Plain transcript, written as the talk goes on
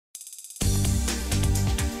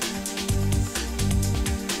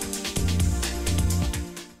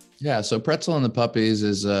Yeah, so Pretzel and the Puppies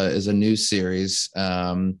is a new series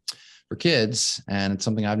for kids, and it's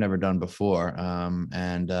something I've never done before.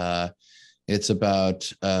 And it's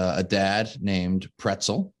about a dad named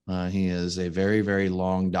Pretzel. He is a very, very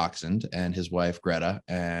long dachshund, and his wife Greta,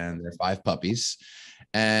 and their five puppies.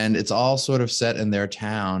 And it's all sort of set in their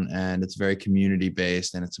town, and it's very community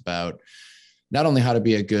based, and it's about not only how to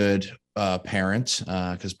be a good parent,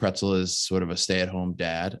 because Pretzel is sort of a stay at home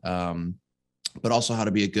dad, but also how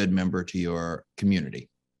to be a good member to your community.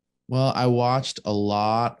 Well, I watched a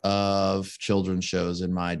lot of children's shows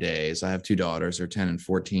in my days. I have two daughters, they're 10 and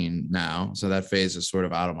 14 now. So that phase is sort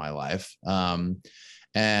of out of my life.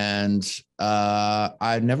 And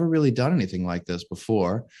I've never really done anything like this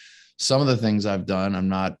before. Some of the things I've done, I'm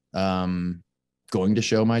not going to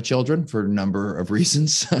show my children for a number of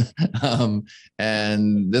reasons. um,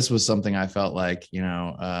 and this was something I felt like,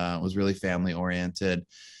 was really family oriented.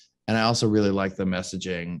 And I also really like the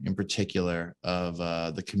messaging in particular of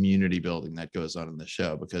the community building that goes on in the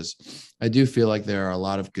show, because I do feel like there are a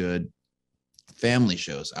lot of good family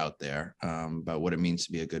shows out there about what it means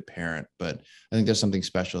to be a good parent. But I think there's something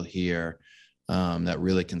special here that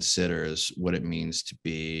really considers what it means to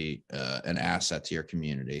be an asset to your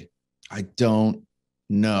community. I don't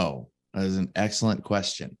know. That is an excellent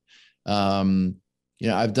question.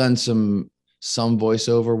 I've done some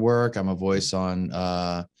voiceover work. I'm a voice on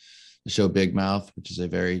the show Big Mouth, which is a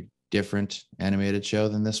very different animated show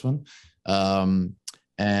than this one. Um,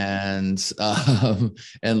 and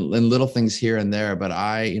little things here and there, but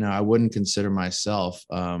I wouldn't consider myself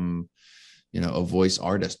a voice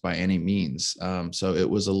artist by any means. So it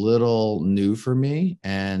was a little new for me.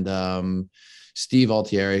 And Steve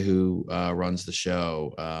Altieri, who runs the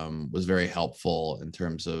show, was very helpful in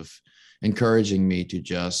terms of encouraging me to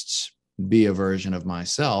just be a version of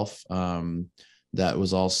myself that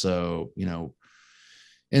was also,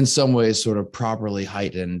 in some ways sort of properly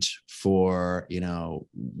heightened for,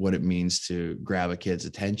 what it means to grab a kid's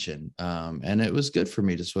attention. And it was good for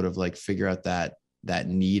me to sort of like figure out that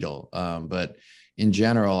needle. But in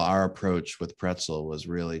general, our approach with Pretzel was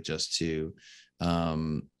really just to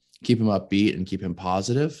keep him upbeat and keep him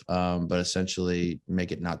positive, but essentially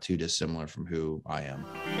make it not too dissimilar from who I am.